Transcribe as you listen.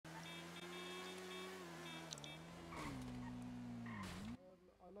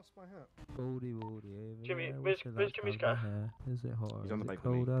lost my hat. Baldy over Jimmy, there. where's Jimmy's car? Is it hot? He's on Is the it bike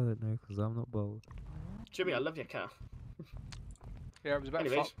with me. cold? I don't know, because I'm not bold. Jimmy, I love your car. Yeah, it was a bit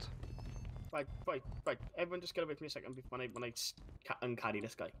Anyways. fucked. Right. Everyone just get away from me a second when I uncarry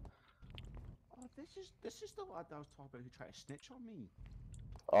this guy. Oh, this is the lad that I was talking about who tried to snitch on me.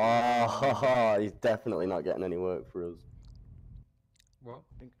 Oh, he's definitely not getting any work for us. What?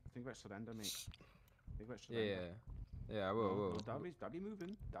 Think about surrender, mate. Think about surrender. Yeah, I No, will. that'd be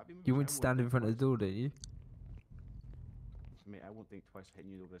moving. You wouldn't stand in front of the door, don't you? Mate, I won't think twice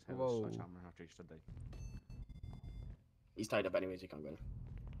hitting you over his head Whoa. with a sledgehammer after you stood there. He's tied up anyways, he can't go in.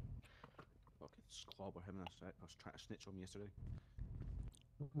 Fucking squabble him in a sec. I was trying to snitch on me yesterday.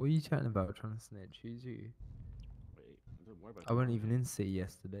 What are you chatting about trying to snitch? Who's you? Wait, don't worry about I wasn't even in city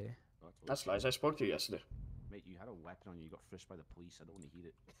yesterday. That's lies, I spoke to you yesterday. Mate, you had a weapon on you, you got frisked by the police, I don't want to hear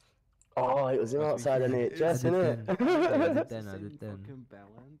it. Oh, it was him outside an HS, I innit? did then. Fucking bell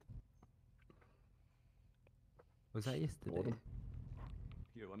end. Was that yesterday?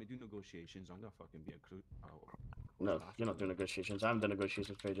 Here, let me do negotiations, I'm gonna fucking be a crew. Oh, No, you're not doing negotiations. I haven't done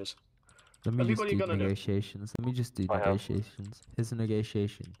negotiations for ages. Let me Have you just got do your gun in it? negotiations. Let me just do I have. negotiations. Here's a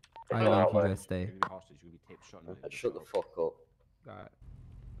negotiation. I Oh, leave, you wait. guys stay. You're gonna be hostage, you're gonna be taped shut now. Shut the fuck up. Right.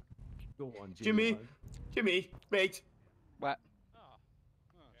 Go on, Jimmy. lad. Jimmy, mate. What?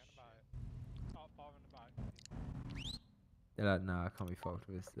 They're like, nah, I can't be fucked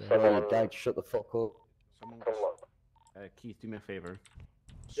with this. Oh, Dad, shut the fuck up. Someone Come on. Keith, do me a favour.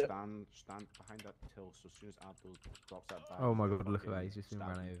 Yep. Stand behind that till, so as soon as Abdul drops that back. Oh my god, look at that, he's just been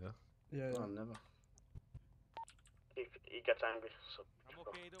run over. Yeah. Oh, never. He gets angry. So. I'm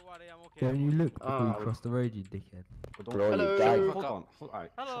okay, don't worry, I'm okay. Don't you look before you Oh. cross the road, you dickhead? Bro, Hello. you gag. Hold on,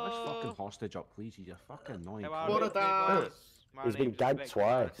 alright. Shut Hello. this fucking hostage up, please. He's a fucking annoying. How are What you? a dad. My He's been name's gagged Vic.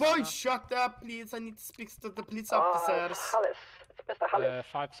 twice. Boys, shut up, please. I need to speak to the police officers. It's Mr. Hallis.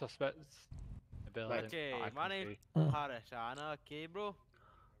 5 suspects. Right. Okay, my name's Harris, Anna, okay, bro?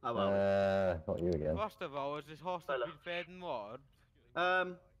 Oh, well. Not you again. First of all, has this hostage Hello. been fed and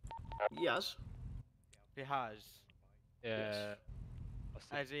watered? Yes. He has. Yeah.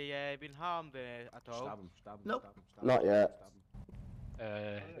 Has he been harmed at all? Stab him, Nope. stab him. Not yet.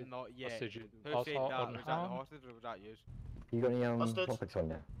 Not yet. Hostage Who also said that? Was that the unharmed? hostage or was that you? You got any Hostage. topics on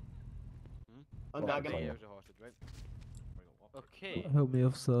you? I'm Well, gagging. okay. Yeah, it was a hostage, right? Okay. Help me,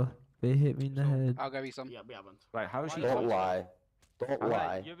 officer. They hit me in the head. I'll give you some. Yeah, we haven't. Right, how is he? Don't lie. Don't Alright,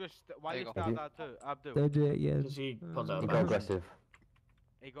 lie. you was why There you you start go. that too? Abdul. Don't do it again. Because he pulls out You a got badge. aggressive.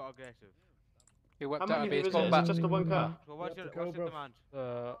 He got aggressive. He How whipped out many a of you is baseball it? Is bat. it just the one car? So what's You your have to go, demand?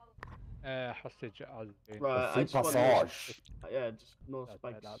 Hostage has been. Right, I Free just want passage. yeah, just no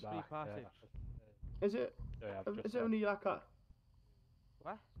spikes. Free passage. Is it? Is it only that car?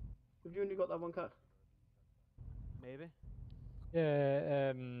 What? Have you only got that one car? Maybe.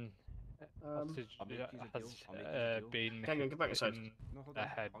 Yeah, hostage I'll make you a deal, I'll make you a has deal. been Hang on, get back inside. hidden No, hold on.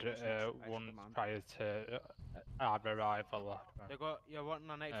 ahead I'll just extra once demand. prior to our arrival. You're wanting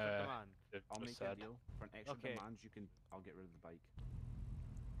an extra Uh, demand. they've I'll just make you a said. deal. For an extra Okay. demand, I'll get rid of the bike.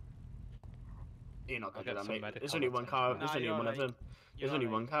 You're not I'll gonna do get that, some mate. medical There's only one car. attention. There's Nah, only you're one of alright. them. You're There's only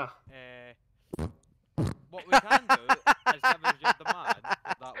alright. one car. What we can do is give us your demand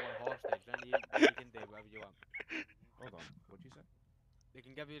for that one hostage, then you can do whatever you want. Hold on, what'd you say? We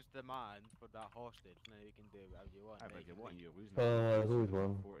can give you the demand for that hostage, and then you can do whatever you want. I then bet you you can what, leave. you're losing. There's always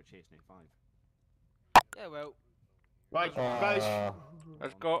one. Four to chase 95. Yeah, well, Right, guys.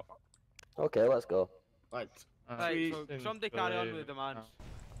 Let's go. Okay, let's go. Right. right, Three. so somebody carry on with the demands.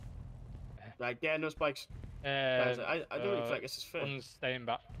 Right, yeah, no spikes. Guys, I don't really feel like this is fair. One's staying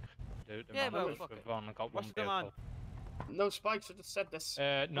back. Yeah, well, We've fuck it. only got What's one the demand? vehicle. No spikes, I just said this.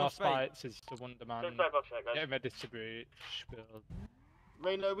 No No spike. spikes is the one demand. Don't drive off yet, guys. Get ready to breach. Build.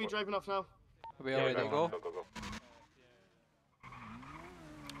 Rain, are we driving off now? Are we all ready to go? Go.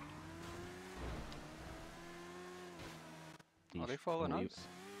 Are they following us?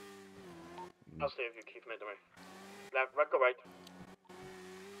 I'll stay with you, keep me away. Left, right, go right.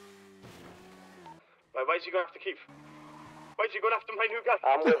 Right, where's he going after Keith? Where's he going after my new guy?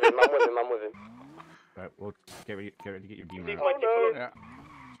 I'm with him. Right, well, get ready to get your beam Leave right. my Keith alone. Yeah.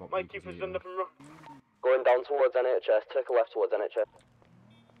 Swap My vehicles Keith has with done you. nothing wrong. Going down towards NHS, take a left towards NHS.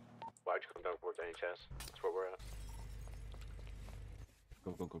 Why'd you come down towards NHS? That's where we're at.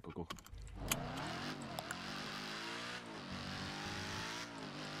 Go.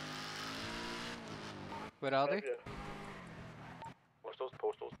 Where are they? Postals.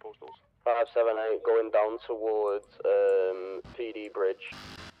 578 going down towards PD Bridge.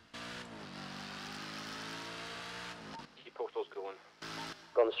 Keep postals going.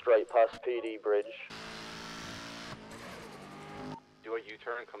 Gone straight past PD Bridge. Do a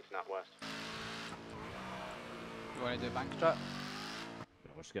U-turn and come to NatWest. You want to do bank strap?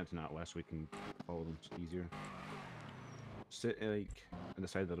 We're just getting to that west so we can follow them easier. Sit like on the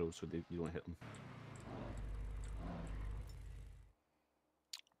side of the road so you don't hit them.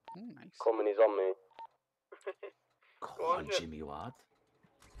 Nice. Coming, he's on me. Come on, on, Jim. Jimmy lad.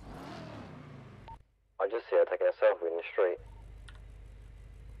 I just see her taking a selfie in the street.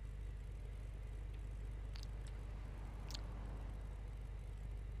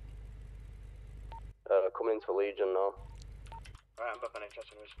 Coming into Legion now. Right, I'm back on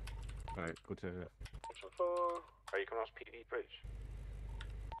HS anyways. Right, go to. 614. Are you coming off PD Bridge?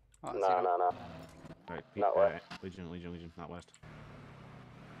 Oh, Nah. Right, Not west. Legion, not west.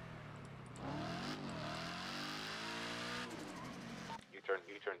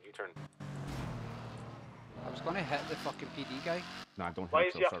 U-turn. I was going to hit the fucking PD guy. Nah, don't Why hit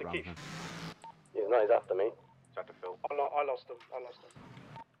is him he till after start Keith? ramming. He's after me. It's after Phil. I lost him.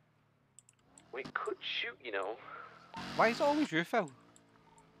 We could shoot, you know. Why is it always you, Phil?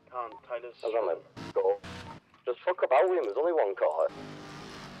 Can't, Tyler's. I was on him. Go. Just fuck about with him, there's only one car.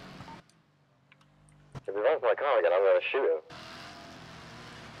 If he runs my car again, I'm gonna shoot him.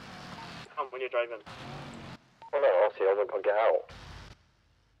 Can't when you're driving. Oh no, I'll see, I'll get out.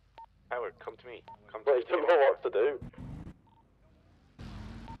 Howard, come to me. Come to But me. he doesn't know what to do.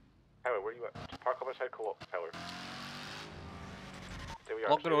 Howard, where you at? Just park up outside co-op, Howard. There we are.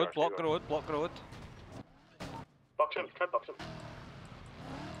 Block the stay where you road, are, block stay the where you road, block the road. Box him, try and box him.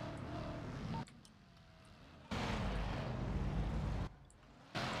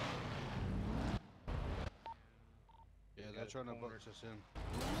 Yeah, they're trying to box us in.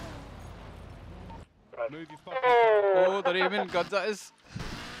 Right. Move your fucking Oh, they're aiming guns at us.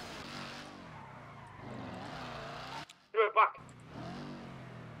 Do it back.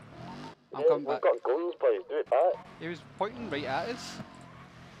 I'm coming we've back. got guns, please, do it back. He was pointing right at us.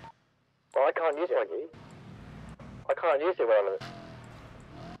 Well, I can't use it on you. I can't use it when I'm in it.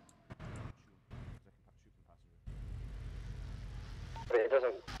 But it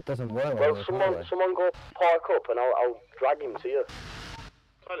doesn't work. Well, someone go park up and I'll drag him to you.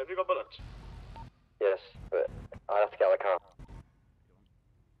 Tyler, have you got bullets? Yes, but I have to get out of the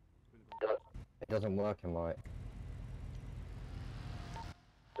car. It doesn't work in right.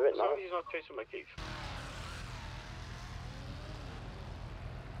 Do it As now. long as he's not chasing my Keith.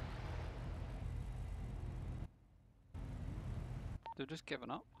 They're just giving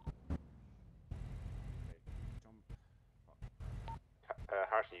up.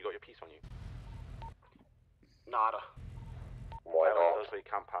 Harrison, you got your piece on you? Nada. Why not? He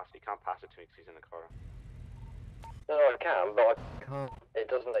can't pass it to me because he's in the car. No, I can, but I can't. It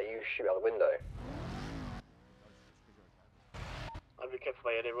doesn't let you shoot out the window. I'll be careful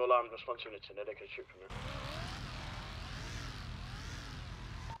by any roll armed response units in there, they can shoot from you.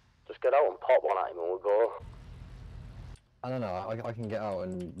 Just get out and pop one at him and we'll go. I don't know, I can get out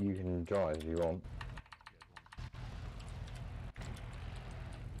and you can drive if you want.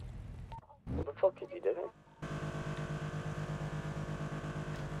 What the fuck is he doing?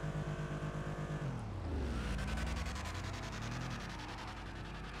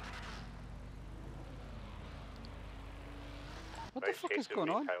 What the fuck is going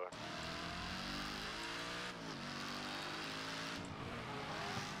on?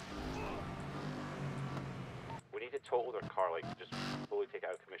 We need to total their car, like, just fully take it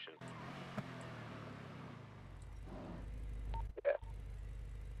out of commission. Yeah.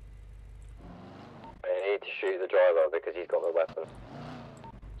 I need to shoot the driver because he's got the weapon.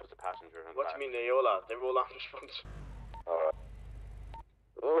 Just a passenger. And What do you mean they all are? They're all armed response. Alright.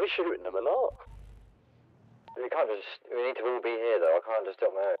 Are we shooting them or not? We can't just. We need to all be here though. I can't just do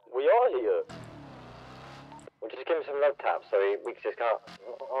it on my own. We are here. We'll just give him some love taps so we just can't.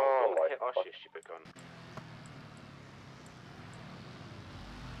 Oh my hit us, god. you stupid gun.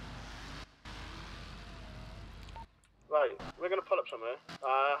 Right, we're gonna pull up somewhere.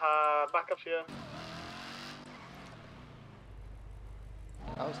 Backups here.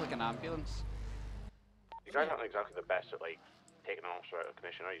 That was like an ambulance. You guys aren't exactly the best at, like, taking an officer out of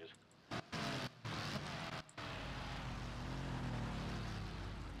commission, are you?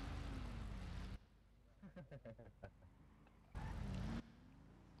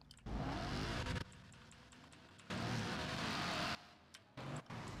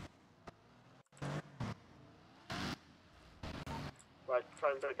 Right,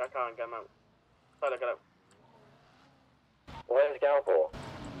 try and break that car and get him out. Tyler, get out. What is it going for?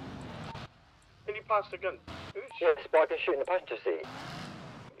 Can you pass the gun? Who's... Yeah, Spike is shooting the passenger seat.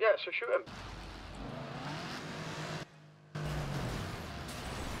 Yeah, so shoot him.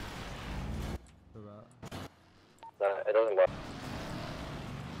 For that. No, it doesn't work.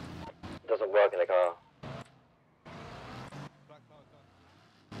 doesn't work in the car.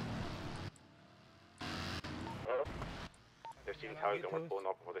 They're seeing Cali and we're pulling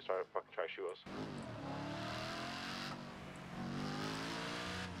up before they start fucking try to shoot us.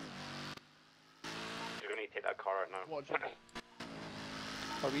 You're gonna need to take that car out now.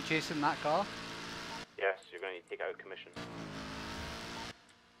 Are we chasing that car? Yes, you're gonna need to take out commission.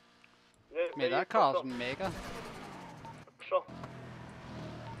 Mate, that car's mega. Sure.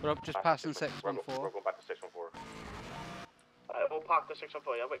 We're up just Back to passing 614. 614. We're going back to 614. We'll park the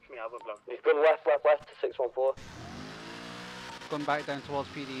 614, yeah, wait for me, I'll blow. He's going left to 614. Going back down towards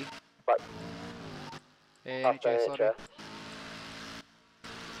PD. Back. NHS, sorry.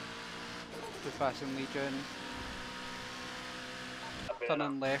 Just passing Legion.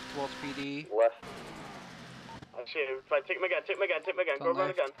 Turning left towards PD. Left. I see you. Right, take him again. Go Turn run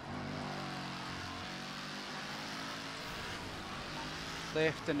left. again.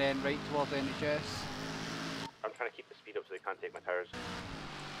 Left and then right towards NHS. I'm trying to keep the speed up so they can't take my tires.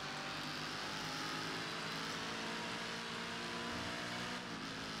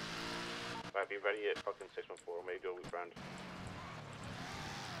 Right, be ready at fucking 614, maybe go loop round.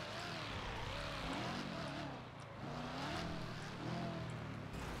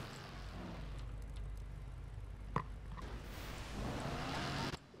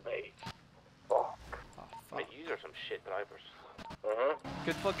 Mate. Fuck. Oh, fuck. Mate, you are some shit drivers.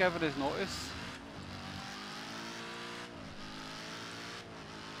 Good for giving us notice.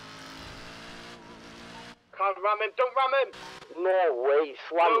 Can't ram him, don't ram him! No way, he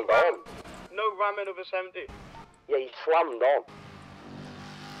slammed on. No ramming over 70. Yeah, he slammed on.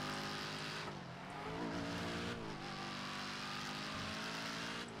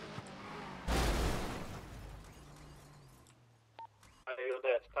 Tyler, you're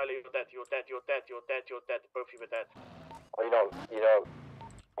dead. Tyler, you're dead. You're dead. You're dead. You're dead. You're dead. Both of you are dead. Oh, you know.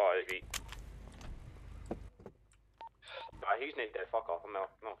 Oh, is he? He's nearly dead, fuck off, no,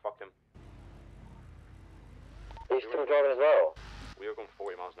 fuck him. He's still driving as well. We were going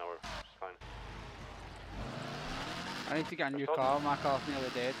 40 miles an hour, which is fine. I need to get a new car, my car's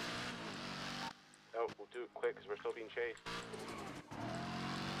nearly dead. No, we'll do it quick because we're still being chased.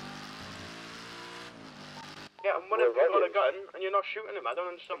 Yeah, and what if you've got a gun and you're not shooting him? I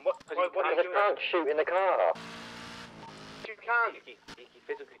don't understand. What are you I doing? can't shoot in the car. You can. He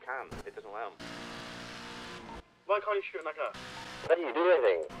physically can, it doesn't allow him. Why can't you shoot in that car? How do you do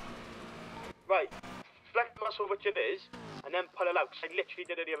anything? Right. Flex muscle which it is, and then pull it out. 'Cause I literally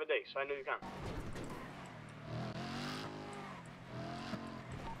did it the other day, so I know you can.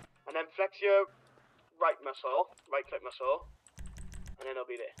 And then flex your right muscle, right click muscle, and then it'll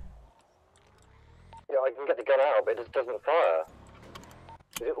be there. Yeah, I can get the gun out, but it just doesn't fire.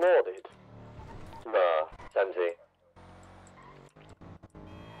 Is it loaded? Nah, it's empty.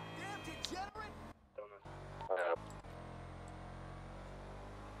 Don't know.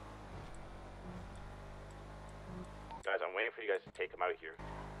 Guys, I'm waiting for you guys to take him out here.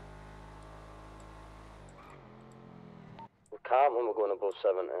 We can't when we're going above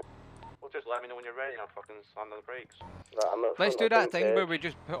 70. Well, just let me know when you're ready and I'll fucking slam on the brakes. Right, I'm at Let's front, do I that think, thing where we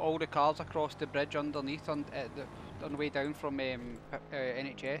just put all the cars across the bridge underneath on the way down from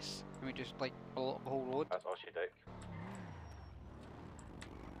NHS, and we just like block the whole road. That's all she did.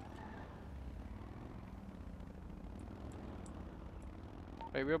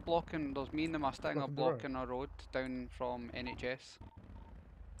 Right, we're blocking. There's me and the Mustang are Blocking the road. blocking our road down from NHS.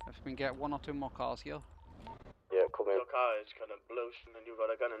 If we can get one or two more cars here. Yeah, come in. Your car is kind of blows, and then you've got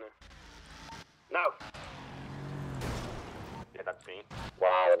a gun in it. Now! Yeah, that's me.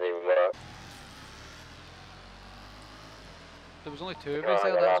 Wow, that didn't work. There was only two of us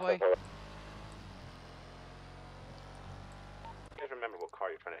there, that's why. You guys remember what car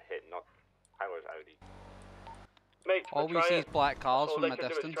you're trying to hit, not Tyler's Audi. Mate, All we try see it. is black cars All from they a can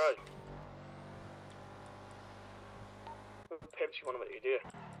do is distance. try. Pimps, you want to what you do.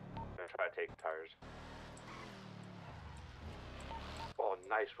 I'm gonna try to take the tires. Oh,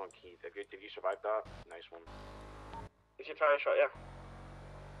 nice one, Keith. If you survived that, nice one. You should try a shot, yeah.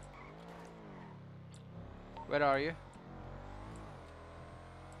 Where are you?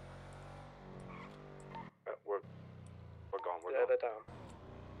 We're gone, we're Yeah, gone. they're down.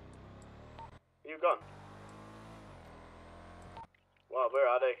 You gone? Wow, where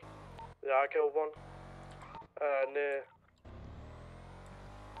are they? Yeah, I killed one. Near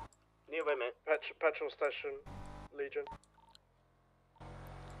Near where, mate? petrol station, Legion.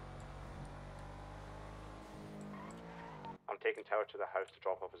 I'm taking Tower to the house to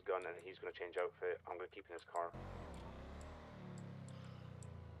drop off his gun and he's gonna change outfit. I'm gonna keep in his car.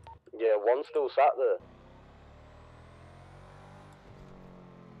 Yeah, one's still sat there.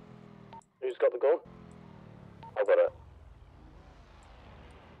 Who's got the gun? I got it.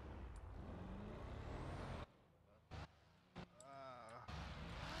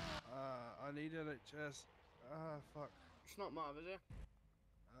 I need NHS. Fuck. It's not Marv, is it?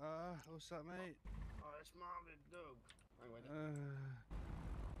 What's that, mate? Oh, it's Marvin, Doug. Hang with it.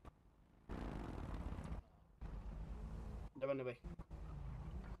 They're on the way.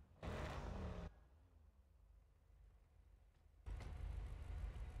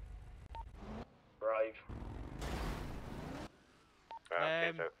 Drive.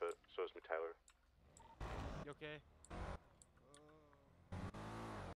 Change outfit, so is my Tyler. You okay?